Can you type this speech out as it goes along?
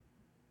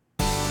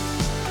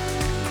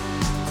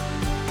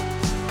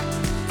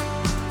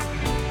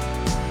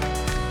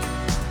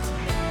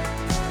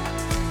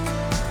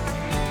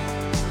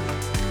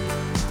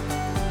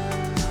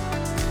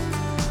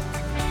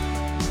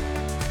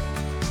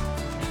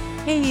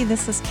Hey,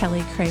 this is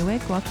Kelly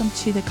Craywick. Welcome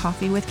to the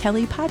Coffee with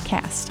Kelly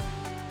podcast.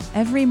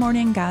 Every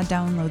morning, God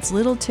downloads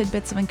little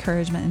tidbits of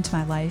encouragement into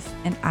my life,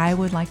 and I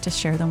would like to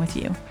share them with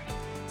you.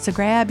 So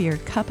grab your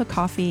cup of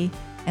coffee,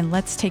 and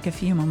let's take a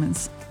few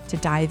moments to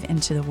dive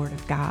into the Word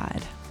of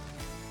God.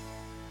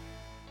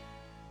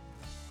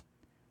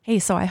 Hey,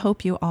 so I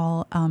hope you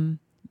all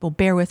will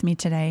bear with me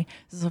today.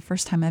 This is the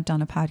first time I've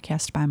done a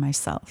podcast by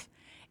myself,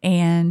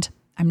 and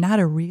I'm not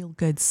a real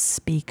good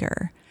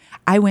speaker.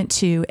 I went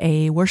to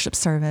a worship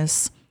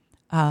service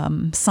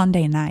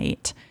Sunday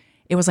night.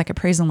 It was like a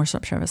praise and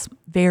worship service.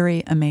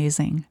 Very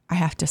amazing. I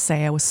have to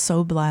say, I was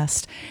so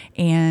blessed.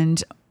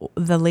 And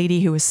the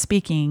lady who was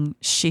speaking,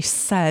 she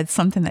said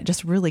something that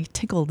just really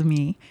tickled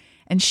me.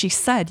 And she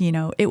said,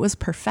 it was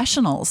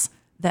professionals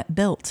that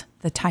built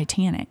the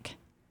Titanic,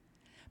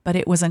 but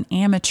it was an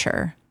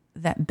amateur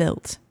that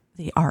built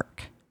the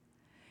ark.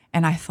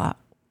 And I thought,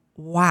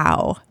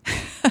 wow.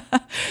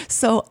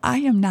 So I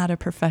am not a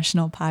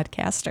professional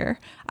podcaster.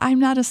 I'm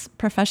not a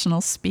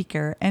professional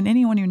speaker. And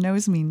anyone who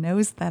knows me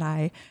knows that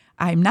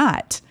I'm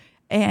not.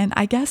 And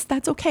I guess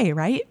that's okay,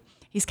 right?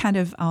 He's kind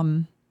of,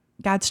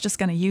 God's just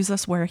going to use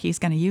us where he's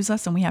going to use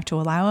us, and we have to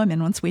allow him.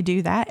 And once we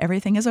do that,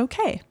 everything is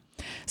okay.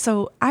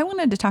 So I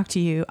wanted to talk to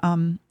you.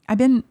 I've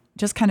been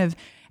just kind of,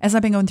 as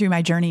I've been going through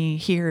my journey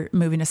here,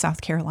 moving to South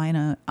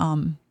Carolina,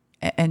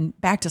 and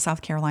back to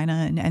South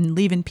Carolina and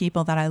leaving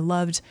people that I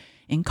loved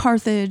in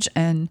Carthage,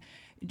 and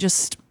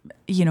just,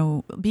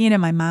 being in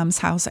my mom's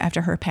house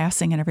after her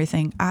passing and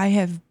everything.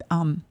 I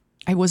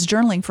was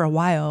journaling for a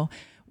while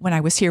when I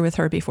was here with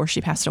her before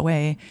she passed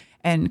away,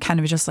 and kind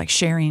of just like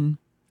sharing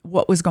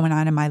what was going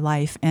on in my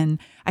life. And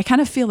I kind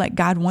of feel like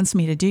God wants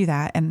me to do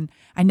that. And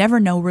I never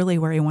know really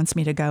where he wants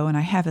me to go. And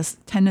I have this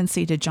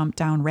tendency to jump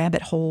down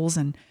rabbit holes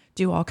and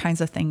do all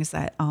kinds of things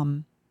that,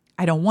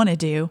 I don't want to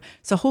do.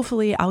 So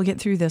hopefully I'll get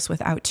through this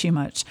without too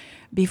much.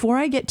 Before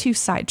I get too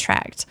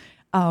sidetracked,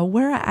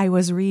 where I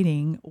was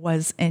reading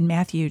was in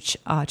Matthew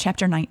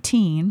chapter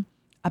 19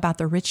 about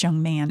the rich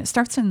young man. It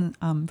starts in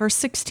verse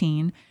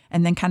 16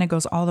 and then kind of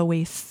goes all the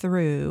way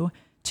through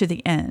to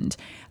the end.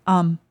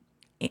 But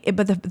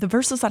the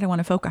verses that I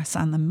want to focus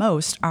on the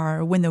most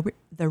are when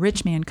the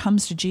rich man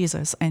comes to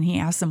Jesus and he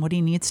asks him what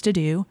he needs to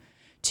do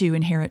to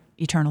inherit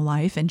eternal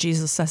life. And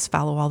Jesus says,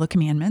 follow all the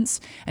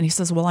commandments. And he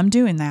says, well, I'm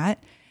doing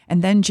that.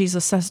 And then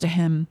Jesus says to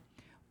him,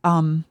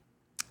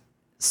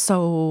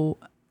 so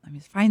let me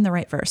find the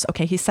right verse.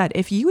 Okay, he said,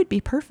 if you would be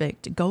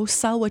perfect, go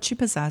sell what you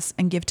possess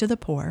and give to the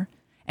poor,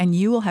 and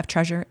you will have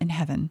treasure in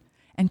heaven,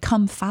 and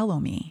come follow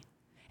me.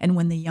 And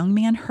when the young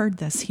man heard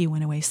this, he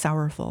went away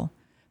sorrowful,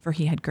 for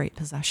he had great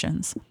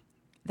possessions.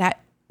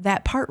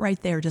 That part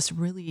right there just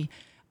really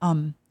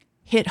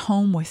hit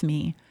home with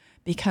me,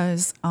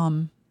 because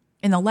in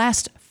the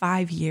last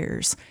 5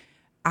 years,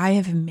 I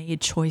have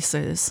made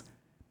choices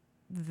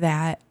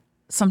that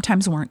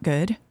sometimes weren't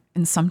good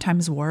and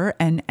sometimes were,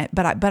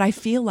 but I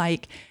feel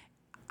like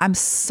I'm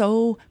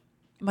so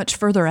much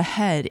further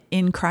ahead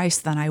in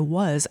Christ than I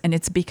was, and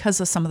it's because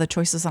of some of the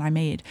choices that I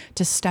made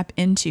to step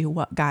into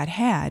what God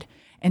had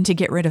and to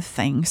get rid of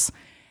things.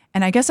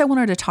 And I guess I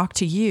wanted to talk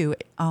to you,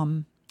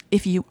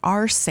 if you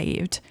are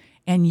saved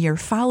and you're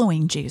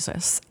following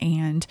Jesus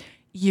and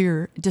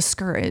you're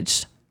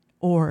discouraged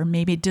or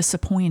maybe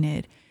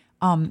disappointed,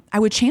 I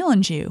would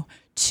challenge you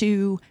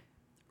to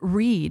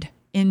read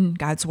in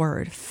God's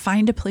word.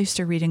 Find a place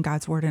to read in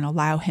God's word and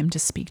allow him to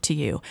speak to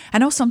you. I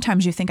know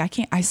sometimes you think,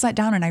 I sat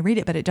down and I read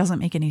it, but it doesn't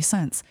make any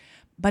sense.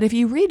 But if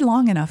you read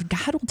long enough,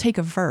 God will take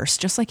a verse,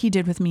 just like he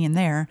did with me in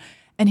there,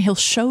 and he'll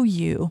show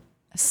you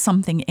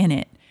something in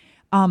it.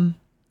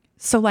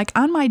 So like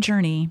on my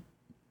journey,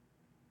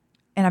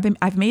 and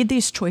I've made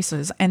these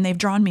choices and they've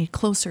drawn me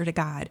closer to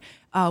God.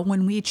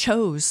 When we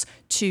chose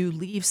to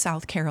leave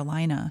South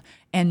Carolina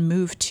and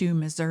move to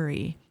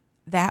Missouri,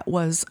 that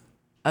was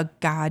a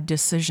God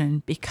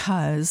decision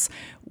because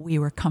we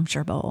were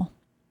comfortable.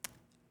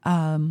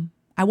 I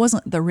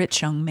wasn't the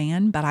rich young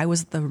man, but I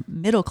was the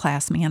middle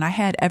class man. I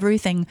had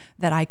everything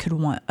that I could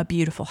want: a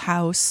beautiful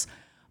house,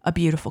 a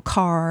beautiful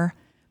car,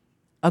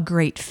 a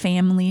great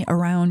family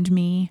around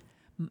me,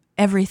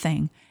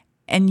 everything.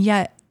 And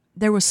yet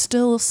there was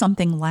still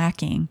something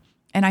lacking.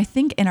 And I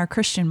think in our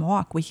Christian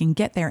walk, we can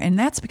get there. And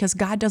that's because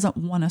God doesn't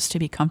want us to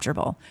be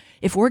comfortable.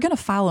 If we're going to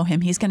follow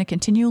him, he's going to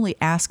continually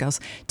ask us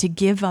to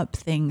give up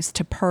things,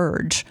 to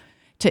purge.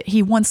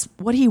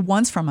 What he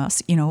wants from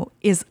us,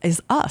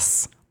 is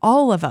us,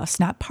 all of us,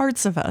 not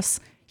parts of us.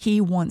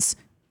 He wants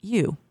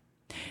you.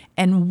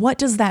 And what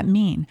does that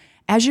mean?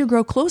 As you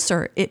grow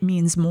closer, it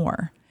means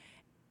more.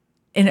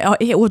 And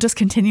it will just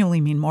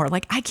continually mean more.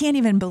 Like, I can't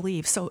even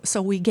believe.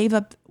 So we gave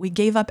up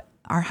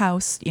our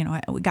house.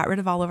 We got rid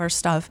of all of our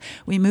stuff.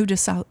 We moved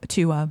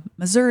to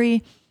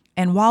Missouri.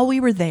 And while we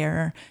were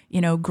there,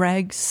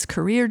 Greg's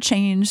career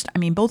changed. I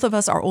mean, both of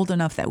us are old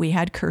enough that we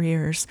had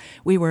careers.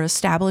 We were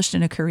established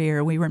in a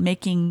career. We were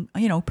making,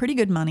 pretty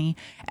good money,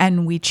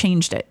 and we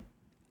changed it.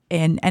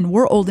 And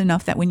we're old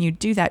enough that when you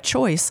do that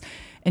choice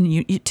and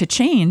you to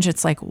change,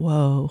 it's like,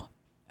 whoa,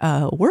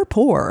 we're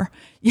poor,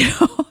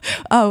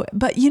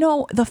 but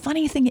the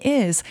funny thing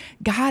is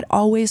God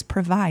always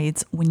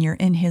provides when you're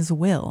in his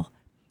will.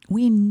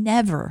 We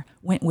never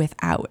went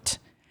without.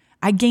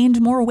 I gained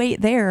more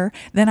weight there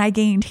than I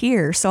gained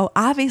here. So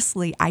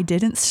obviously I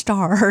didn't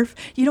starve,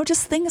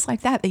 just things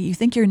like that you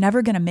think you're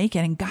never going to make it.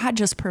 And God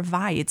just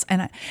provides.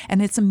 And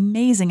it's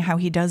amazing how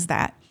he does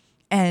that.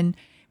 And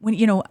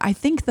when, I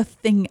think the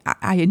thing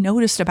I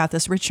noticed about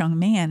this rich young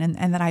man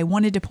and that I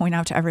wanted to point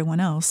out to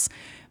everyone else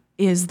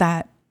is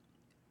that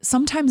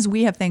sometimes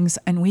we have things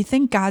and we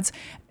think God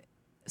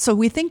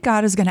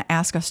is going to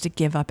ask us to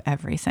give up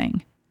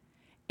everything.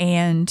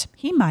 And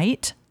he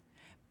might,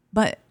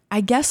 but I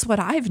guess what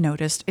I've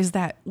noticed is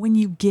that when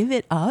you give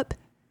it up,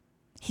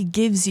 he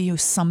gives you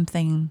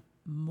something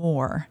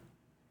more.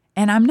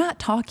 And I'm not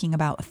talking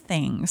about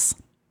things.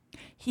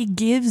 He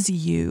gives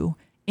you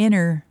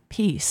inner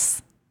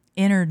peace,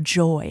 inner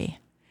joy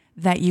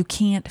that you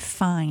can't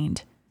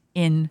find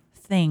in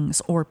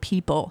things or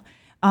people.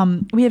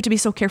 We have to be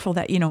so careful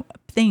that,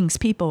 things,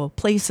 people,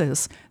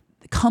 places,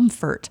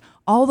 comfort,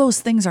 all those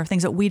things are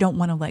things that we don't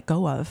want to let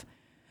go of.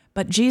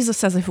 But Jesus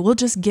says if we'll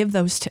just give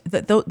those,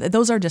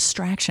 those are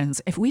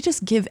distractions. If we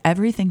just give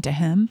everything to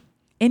him,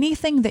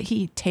 anything that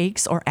he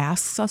takes or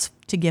asks us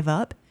to give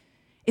up,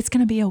 it's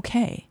going to be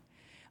okay.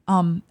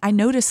 I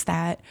noticed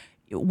that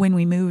when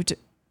we moved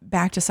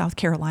back to South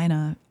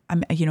Carolina,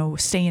 I'm,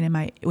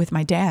 staying with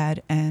my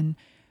dad, and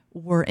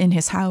we're in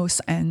his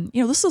house, and,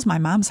 this was my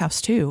mom's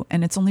house too.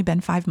 And it's only been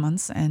 5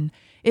 months, and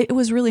it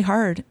was really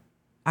hard.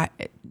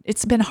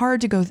 It's been hard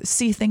to go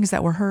see things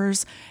that were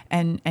hers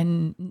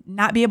and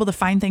not be able to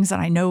find things that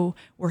I know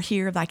were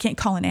here that I can't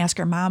call and ask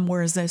her, Mom,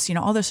 where is this?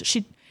 All this,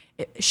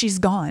 she's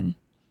gone.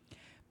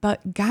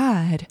 But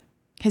God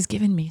has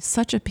given me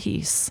such a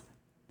peace.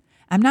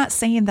 I'm not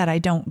saying that I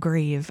don't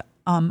grieve.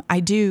 I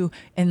do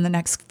in the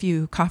next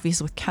few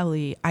coffees with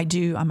Kelly, I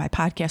do on my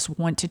podcast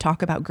want to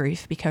talk about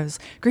grief because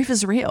grief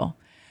is real,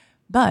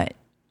 but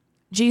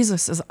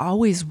Jesus is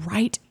always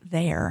right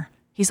there.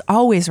 He's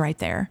always right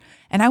there.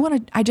 And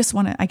I just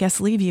want to, I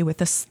guess, leave you with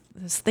this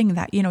thing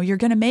that, you're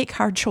going to make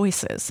hard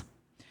choices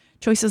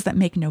that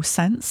make no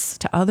sense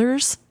to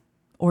others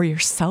or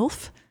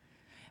yourself,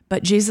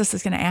 but Jesus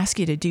is going to ask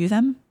you to do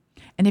them.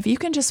 And if you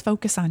can just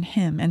focus on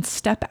him and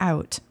step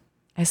out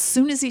as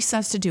soon as he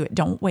says to do it,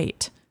 don't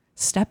wait.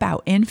 Step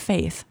out in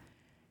faith.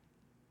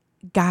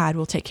 God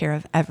will take care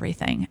of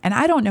everything. And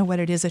I don't know what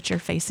it is that you're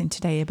facing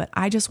today, but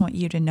I just want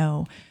you to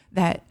know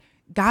that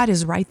God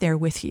is right there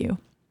with you.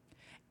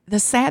 The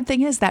sad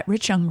thing is that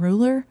rich young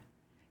ruler,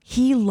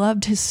 he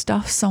loved his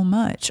stuff so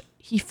much.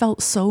 He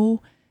felt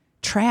so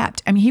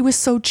trapped. I mean, he was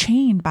so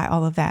chained by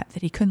all of that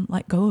he couldn't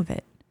let go of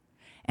it.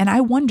 And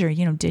I wonder,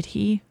 did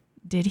he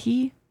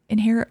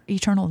inherit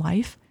eternal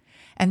life?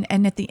 And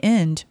at the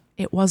end,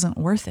 it wasn't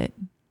worth it.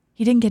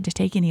 He didn't get to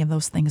take any of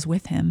those things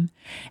with him.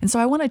 And so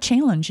I want to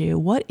challenge you.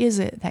 What is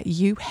it that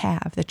you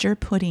have that you're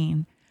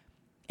putting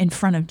in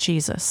front of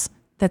Jesus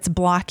that's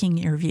blocking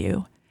your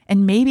view?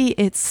 And maybe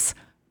it's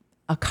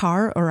a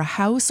car or a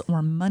house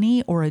or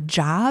money or a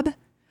job,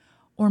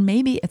 or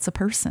maybe it's a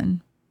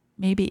person.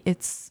 Maybe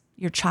it's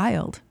your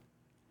child.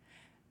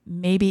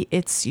 Maybe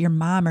it's your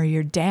mom or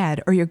your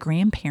dad or your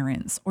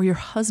grandparents or your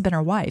husband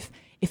or wife.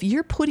 If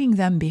you're putting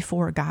them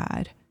before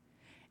God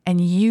and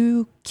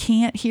you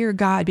can't hear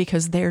God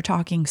because they're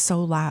talking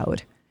so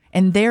loud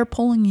and they're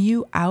pulling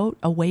you out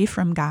away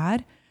from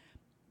God,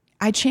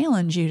 I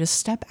challenge you to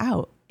step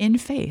out in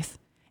faith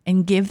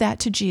and give that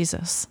to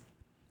Jesus,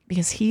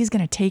 because he's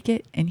going to take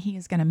it and he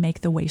is going to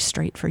make the way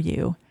straight for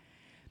you.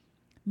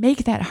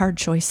 Make that hard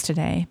choice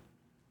today.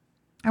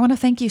 I want to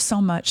thank you so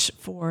much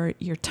for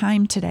your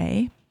time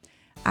today.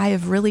 I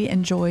have really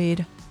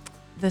enjoyed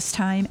this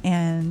time,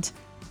 and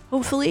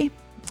hopefully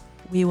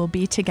we will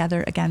be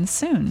together again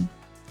soon.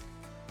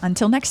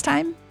 Until next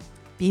time,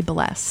 be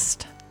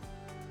blessed.